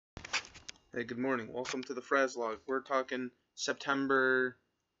Hey, good morning. Welcome to the Frazzlog. We're talking September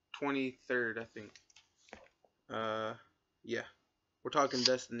 23rd, I think. Uh, yeah. We're talking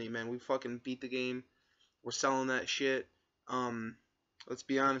Destiny, man. We fucking beat the game. We're selling that shit. Um, let's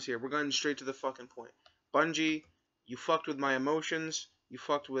be honest here. We're going straight to the fucking point. Bungie, you fucked with my emotions. You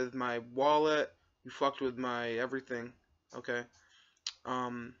fucked with my wallet. You fucked with my everything. Okay?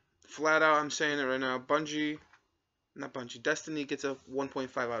 Flat out, I'm saying it right now. Not Bungie. Destiny gets a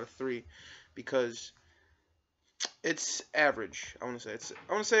 1.5 out of 3 because it's average. I want to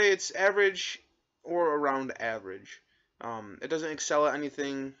say it's average or around average. It doesn't excel at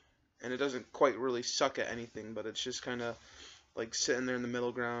anything, and it doesn't quite really suck at anything, but it's just kind of like sitting there in the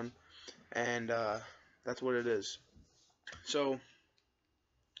middle ground, and that's what it is. So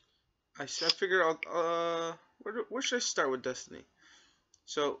I figure where should I start with Destiny?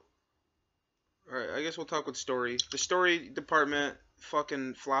 So alright, I guess we'll talk with story. The story department,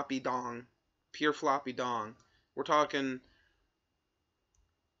 fucking floppy dong, pure floppy dong. We're talking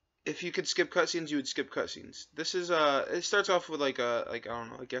if you could skip cutscenes, you would skip cutscenes. This is it starts off with like I don't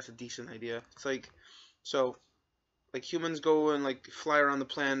know, I guess a decent idea. It's like so like humans go and like fly around the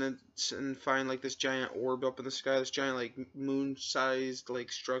planets and find like this giant orb up in the sky, this giant like moon-sized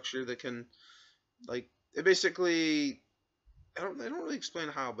like structure that can like it basically they don't really explain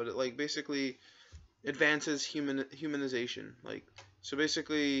how, but it like basically advances humanization. Like so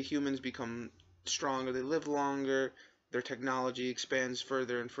basically humans become stronger, they live longer, their technology expands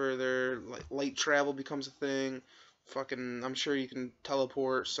further and further, like light travel becomes a thing. Fucking I'm sure you can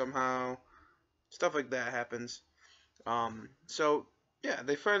teleport somehow. Stuff like that happens. So yeah,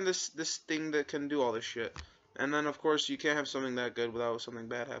 they find this thing that can do all this shit. And then of course you can't have something that good without something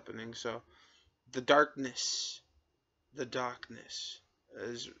bad happening. So the darkness the darkness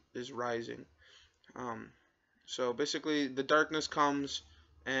is rising. Um, so basically, the darkness comes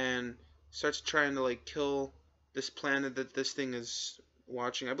and starts trying to like kill this planet that this thing is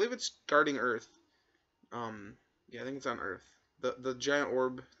watching. I believe it's guarding Earth. Yeah, I think it's on Earth. The giant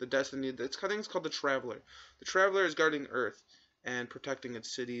orb, the Destiny. I think it's called the Traveler. The Traveler is guarding Earth and protecting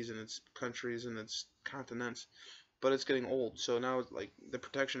its cities and its countries and its continents. But it's getting old, so now like the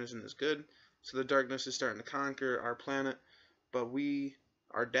protection isn't as good. So the darkness is starting to conquer our planet, but we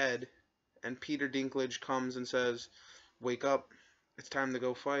are dead. And Peter Dinklage comes and says, "Wake up! It's time to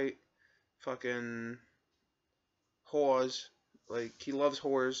go fight." Fucking whores, like he loves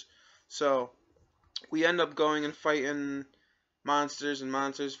whores. So we end up going and fighting monsters and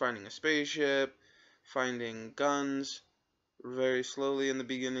monsters, finding a spaceship, finding guns, very slowly in the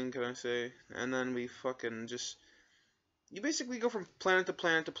beginning, can I say? And then we fucking just you basically go from planet to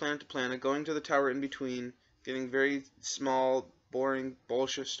planet to planet to planet, going to the tower in between, getting very small, boring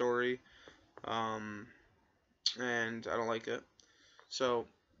bullshit story, and I don't like it. So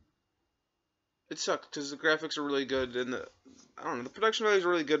it sucks because the graphics are really good and I don't know, the production value is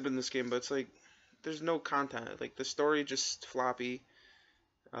really good in this game, but it's like there's no content. Like the story just floppy.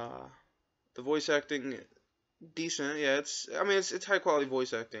 Uh, the voice acting decent, yeah. It's high quality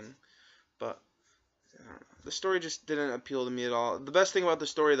voice acting, but the story just didn't appeal to me at all. The best thing about the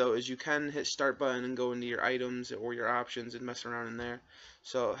story, though, is you can hit start button and go into your items or your options and mess around in there.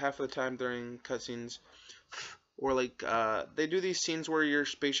 So half of the time during cutscenes, or like they do these scenes where your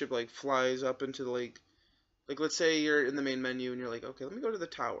spaceship like flies up into the like let's say you're in the main menu and you're like, okay, let me go to the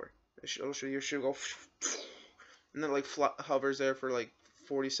tower. It'll show your ship go, and then it like hovers there for like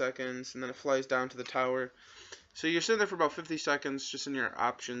 40 seconds, and then it flies down to the tower. So you're sitting there for about 50 seconds just in your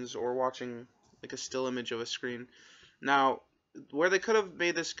options or watching like a still image of a screen. Now, where they could have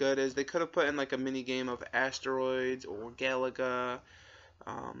made this good is they could have put in like a mini game of asteroids or Galaga,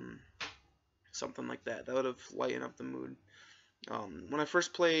 um, something like that. That would have lightened up the mood. When I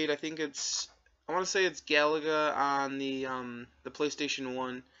first played, I want to say it's Galaga on the PlayStation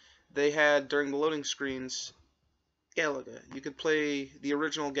 1. They had during the loading screens Galaga. You could play the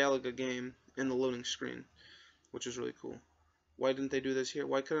original Galaga game in the loading screen, which is really cool. Why didn't they do this here?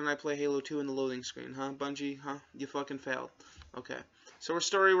 Why couldn't I play Halo 2 in the loading screen, huh? Bungie, huh? You fucking failed. Okay. So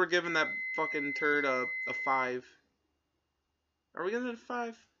we're giving that fucking turd a 5. Are we giving it a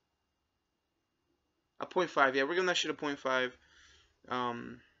 5? A 0.5, yeah, we're giving that shit a 0.5.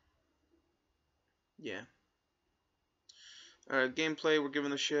 Yeah. Alright, gameplay, we're giving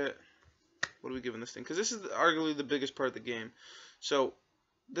the shit. What are we giving this thing? Because this is arguably the biggest part of the game. So,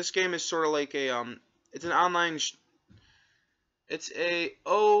 this game is sort of like a, it's an online, it's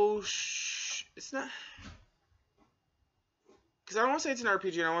not, because I don't want to say it's an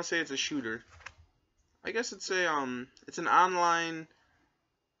RPG, and I want to say it's a shooter. I guess it's an online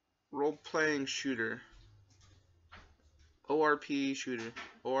role-playing shooter. ORP shooter.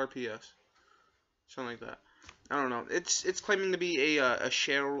 ORPS. something like that. I don't know. It's claiming to be a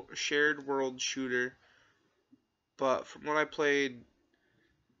shared world shooter, but from what I played,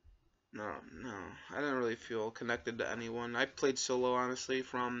 no, I didn't really feel connected to anyone. I played solo, honestly,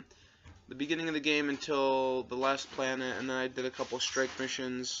 from the beginning of the game until the last planet, and then I did a couple strike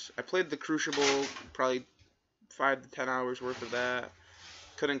missions. I played the Crucible, probably 5 to 10 hours worth of that.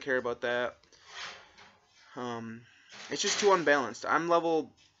 Couldn't care about that. It's just too unbalanced. I'm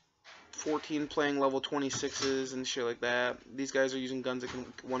level 14 playing level 26s and shit like that. These guys are using guns that can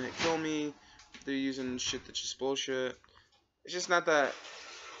one-hit kill me. They're using shit that's just bullshit. It's just not that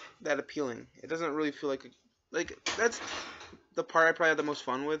appealing. It doesn't really feel like that's the part I probably had the most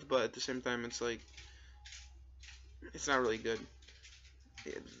fun with, but at the same time it's like it's not really good.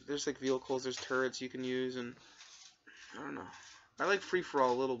 There's like vehicles, there's turrets you can use, and I don't know. I like free for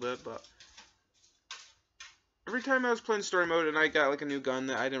all a little bit, but every time I was playing story mode and I got like a new gun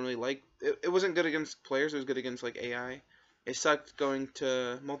that I didn't really like, it wasn't good against players. It was good against like AI. It sucked going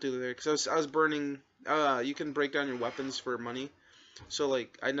to multiplayer because I was burning. You can break down your weapons for money, so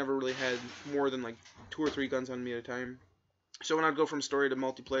like I never really had more than like 2 or 3 guns on me at a time. So when I'd go from story to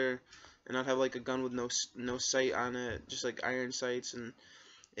multiplayer, and I'd have like a gun with no sight on it, just like iron sights, and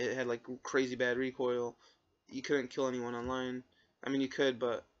it had like crazy bad recoil. You couldn't kill anyone online. I mean, you could,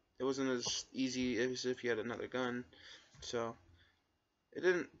 but it wasn't as easy as if you had another gun. So it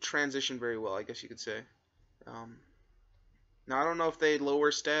didn't transition very well, I guess you could say. Now I don't know if they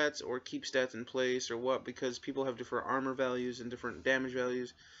lower stats or keep stats in place or what, because people have different armor values and different damage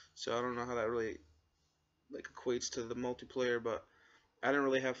values. So I don't know how that really like equates to the multiplayer, but I didn't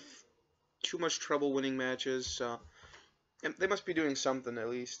really have too much trouble winning matches. So they must be doing something at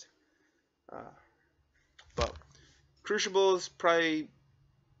least. But Crucible is probably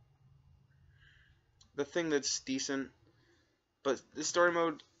the thing that's decent, but the story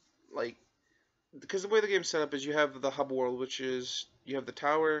mode, like, because the way the game's set up is you have the hub world, which is you have the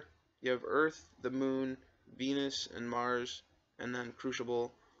tower, you have Earth, the Moon, Venus, and Mars, and then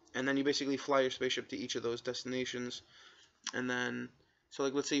Crucible, and then you basically fly your spaceship to each of those destinations, and then, so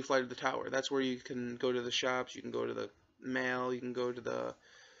like let's say you fly to the tower, that's where you can go to the shops, you can go to the mail, you can go to the,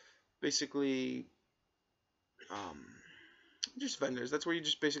 basically, just vendors. That's where you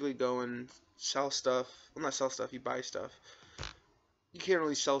just basically go and sell stuff. Well, not sell stuff, you buy stuff. You can't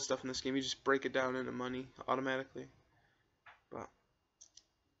really sell stuff in this game, you just break it down into money automatically. But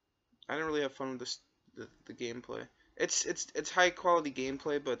I didn't really have fun with this, the gameplay. It's high quality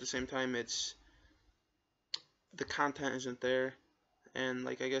gameplay, but at the same time the content isn't there, and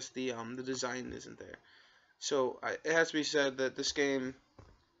like I guess the design isn't there. So it has to be said that this game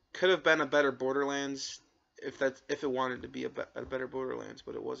could have been a better Borderlands if it wanted to be a better Borderlands,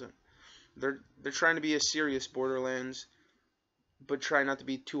 but it wasn't. They're trying to be a serious Borderlands, but try not to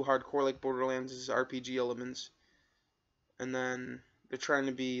be too hardcore like Borderlands' RPG elements. And then they're trying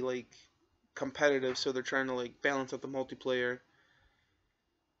to be like competitive, so they're trying to like balance out the multiplayer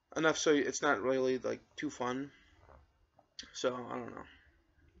enough so it's not really like too fun. So I don't know.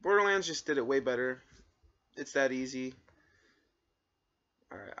 Borderlands just did it way better. It's that easy.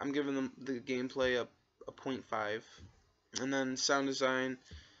 Alright, I'm giving them the gameplay a 0.5. And then sound design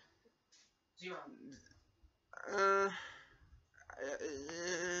 0.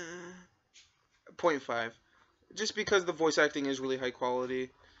 0.5. Just because the voice acting is really high quality.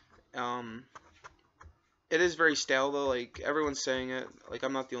 It is very stale though, like everyone's saying it, like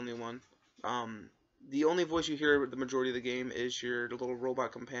I'm not the only one. The only voice you hear the majority of the game is your little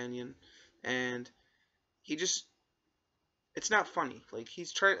robot companion, and he just, it's not funny. Like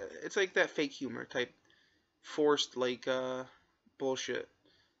he's trying, it's like that fake humor type, forced like bullshit.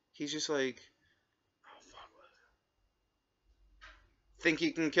 He's just like, oh fuck, think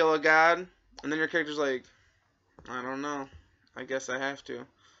you can kill a god, and then your character's like, I don't know, I guess I have to.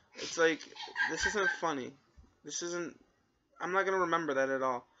 It's like, this isn't funny. This isn't, I'm not gonna remember that at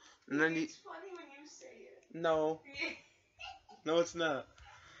all. And then It's funny when you say it. No. No, it's not.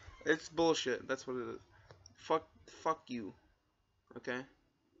 It's bullshit. That's what it is. Fuck you. Okay?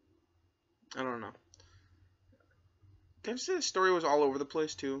 I don't know. Can I say the story was all over the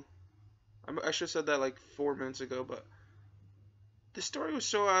place, too? I should have said that like 4 minutes ago, but the story was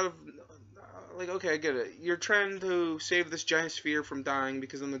so out of, like, okay, I get it. You're trying to save this giant sphere from dying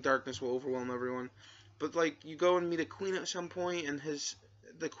because then the darkness will overwhelm everyone. But, like, you go and meet a queen at some point, and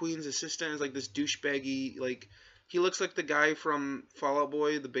the queen's assistant is, like, this douchebaggy, like, he looks like the guy from Fall Out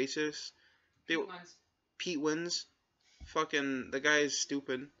Boy, the bassist. Pete Wins. Fucking, the guy is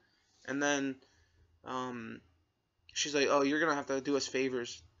stupid. And then, she's like, oh, you're gonna have to do us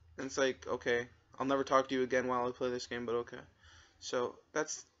favors. And it's like, okay, I'll never talk to you again while I play this game, but okay. So,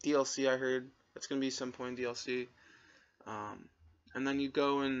 that's DLC I heard. That's gonna be some point in DLC. And then you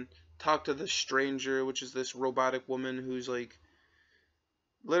go and talk to the stranger, which is this robotic woman who's like,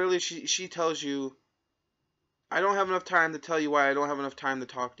 literally she tells you, I don't have enough time to tell you why I don't have enough time to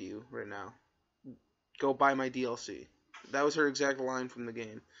talk to you right now. Go buy my DLC. That was her exact line from the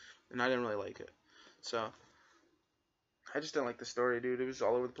game, and I didn't really like it. So I just didn't like the story, dude. It was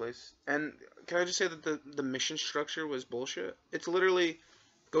all over the place. And can I just say that the mission structure was bullshit? It's literally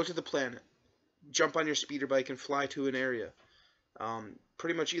go to the planet, jump on your speeder bike, and fly to an area.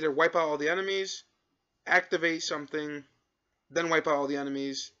 Pretty much either wipe out all the enemies, activate something, then wipe out all the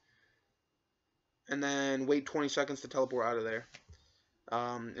enemies, and then wait 20 seconds to teleport out of there.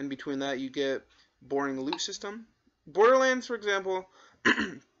 In between that, you get boring loot system. Borderlands, for example,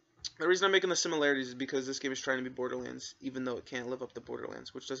 the reason I'm making the similarities is because this game is trying to be Borderlands, even though it can't live up to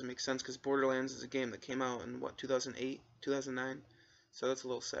Borderlands, which doesn't make sense because Borderlands is a game that came out in, what, 2008, 2009? So that's a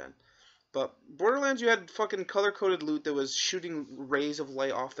little sad. But Borderlands, you had fucking color-coded loot that was shooting rays of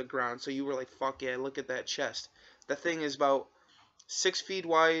light off the ground, so you were like, fuck yeah, look at that chest. That thing is about 6 feet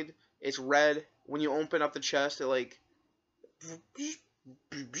wide, it's red. When you open up the chest, it like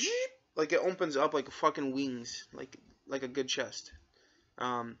it opens up like fucking wings, like a good chest.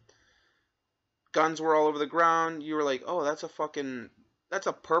 Guns were all over the ground. You were like, oh, that's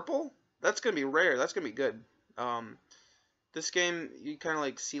a purple? That's gonna be rare. That's gonna be good. This game, you kind of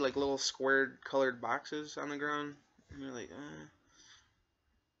like see like little squared colored boxes on the ground, and you're like,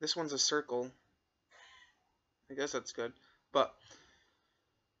 this one's a circle. I guess that's good, but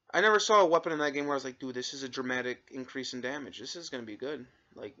I never saw a weapon in that game where I was like, dude, this is a dramatic increase in damage. This is gonna be good.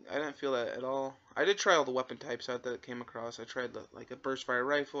 Like, I didn't feel that at all. I did try all the weapon types out that came across. I tried like a burst fire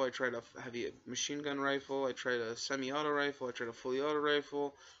rifle. I tried a heavy machine gun rifle. I tried a semi-auto rifle. I tried a fully auto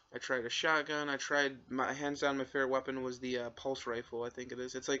rifle. I tried a shotgun. I tried, hands down, my favorite weapon was the pulse rifle. I think it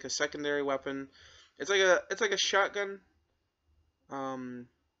is. It's like a secondary weapon. It's like a shotgun,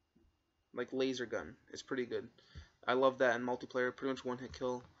 like laser gun. It's pretty good. I love that in multiplayer. Pretty much one hit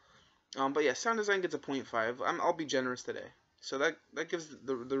kill. But yeah, sound design gets a 0.5. I'll be generous today. So that gives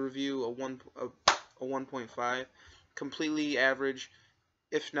the review a 1.5, completely average,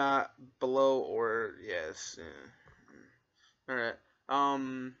 if not below or yes. All right.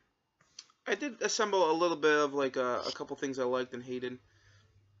 I did assemble a little bit of like a couple things I liked and hated.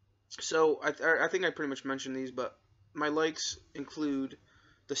 So I think I pretty much mentioned these, but my likes include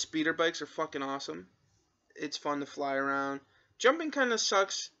the speeder bikes are fucking awesome. It's fun to fly around. Jumping kind of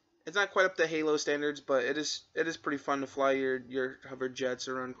sucks. It's not quite up to Halo standards, but it is pretty fun to fly your hover jets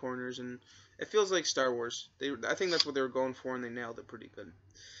around corners, and it feels like Star Wars. I think that's what they were going for, and they nailed it pretty good.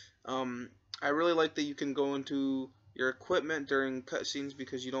 I really like that you can go into your equipment during cutscenes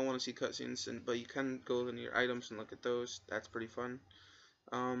because you don't want to see cutscenes, but you can go into your items and look at those. That's pretty fun.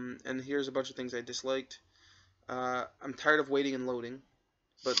 And here's a bunch of things I disliked. I'm tired of waiting and loading,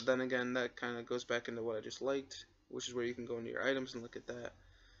 but then again, that kind of goes back into what I just liked, which is where you can go into your items and look at that.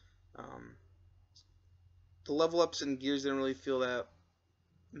 The level ups and gears didn't really feel that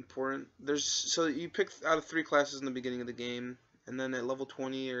important. So you pick out of 3 classes in the beginning of the game, and then at level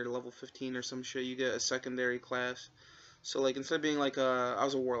 20 or level 15 or some shit, you get a secondary class. So like instead of being like I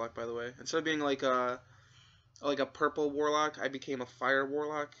was a warlock, by the way. Instead of being like a purple warlock, I became a fire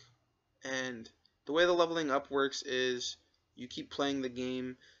warlock. And the way the leveling up works is you keep playing the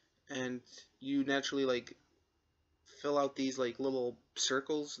game, and you naturally like fill out these like little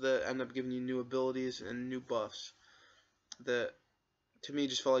circles that end up giving you new abilities and new buffs that to me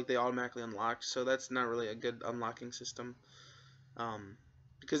just felt like they automatically unlocked. So that's not really a good unlocking system,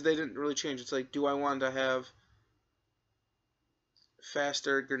 because they didn't really change. It's like, do I want to have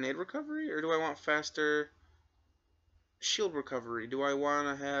faster grenade recovery, or do I want faster shield recovery? Do I want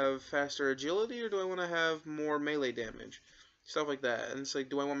to have faster agility, or do I want to have more melee damage? Stuff like that. And it's like,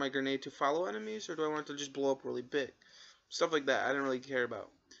 do I want my grenade to follow enemies, or do I want it to just blow up really big? Stuff like that I didn't really care about.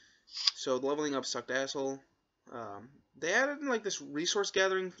 So the leveling up sucked asshole. They added in like this resource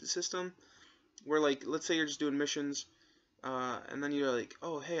gathering system where, like, let's say you're just doing missions, and then you're like,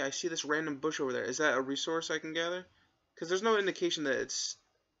 oh hey, I see this random bush over there. Is that a resource I can gather? Because there's no indication that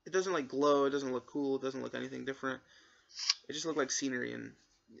it doesn't like glow, it doesn't look cool, it doesn't look anything different. It just looked like scenery, and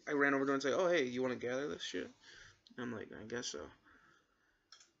I ran over to it and said, oh hey, you want to gather this shit? And I'm like, I guess so.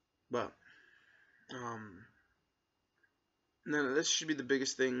 But no, this should be the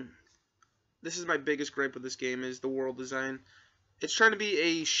biggest thing. This is my biggest gripe with this game, is the world design. It's trying to be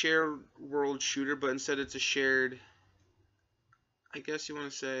a shared world shooter, but instead it's a shared, I guess you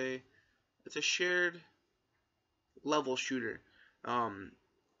want to say, it's a shared level shooter.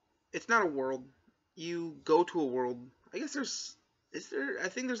 It's not a world. You go to a world. I guess I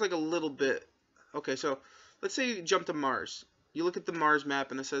think there's like a little bit Okay, so let's say you jump to Mars. You look at the Mars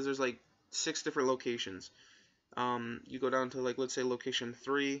map and it says there's like 6 different locations. You go down to like let's say location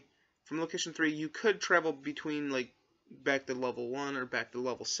 3. From location 3, you could travel between like back to level 1 or back to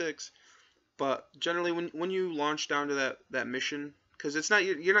level 6. But generally, when you launch down to that mission, because it's not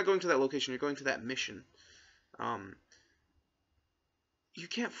you're not going to that location, you're going to that mission. Um, you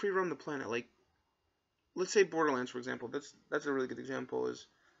can't free roam the planet. Like let's say Borderlands, for example. That's a really good example. Is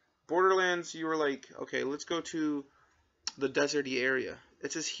Borderlands, you were like, okay, let's go to the deserty area.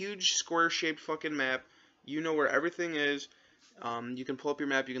 It's this huge square-shaped fucking map. You know where everything is. You can pull up your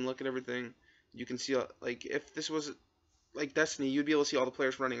map. You can look at everything. You can see, like, if this was like Destiny, you'd be able to see all the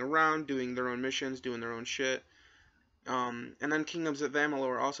players running around, doing their own missions, doing their own shit. And then Kingdoms of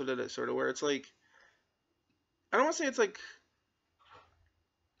Amalur also did it, sort of, where it's like, I don't want to say it's like,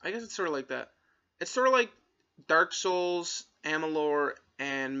 I guess it's sort of like that. It's sort of like Dark Souls, Amalur,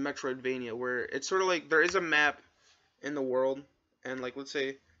 and Metroidvania, where it's sort of like there is a map in the world, and like let's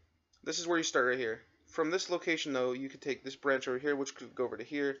say this is where you start right here. From this location though, you could take this branch over here, which could go over to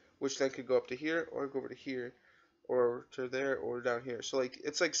here, which then could go up to here, or go over to here, or to there, or down here. So like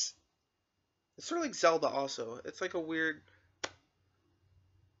it's sort of like Zelda also. It's like a weird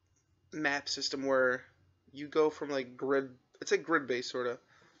map system where you go from like grid. It's like grid based sort of,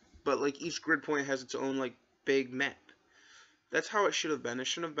 but like each grid point has its own like big map. That's how it should have been. It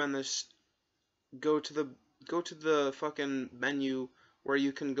shouldn't have been this go to the fucking menu where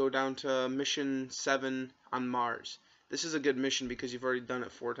you can go down to mission 7 on Mars. This is a good mission because you've already done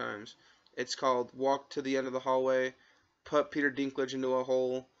it 4 times. It's called walk to the end of the hallway, put Peter Dinklage into a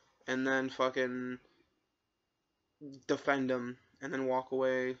hole, and then fucking defend him, and then walk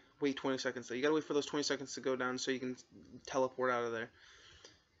away. Wait 20 seconds. So you gotta wait for those 20 seconds to go down so you can teleport out of there.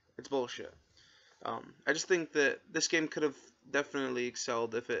 It's bullshit. I just think that this game could have definitely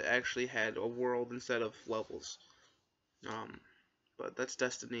excelled if it actually had a world instead of levels. But that's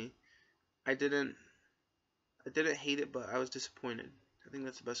Destiny. I didn't hate it, but I was disappointed. I think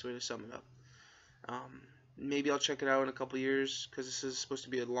that's the best way to sum it up. Maybe I'll check it out in a couple years because this is supposed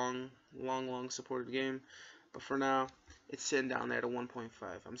to be a long supported game. But for now, it's sitting down there at a 1.5.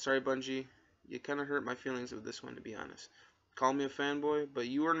 I'm sorry, Bungie. You kind of hurt my feelings with this one, to be honest. Call me a fanboy, but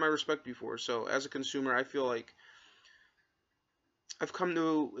you earned my respect before. So as a consumer, I feel like I've come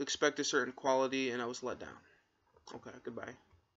to expect a certain quality, and I was let down. Okay, goodbye.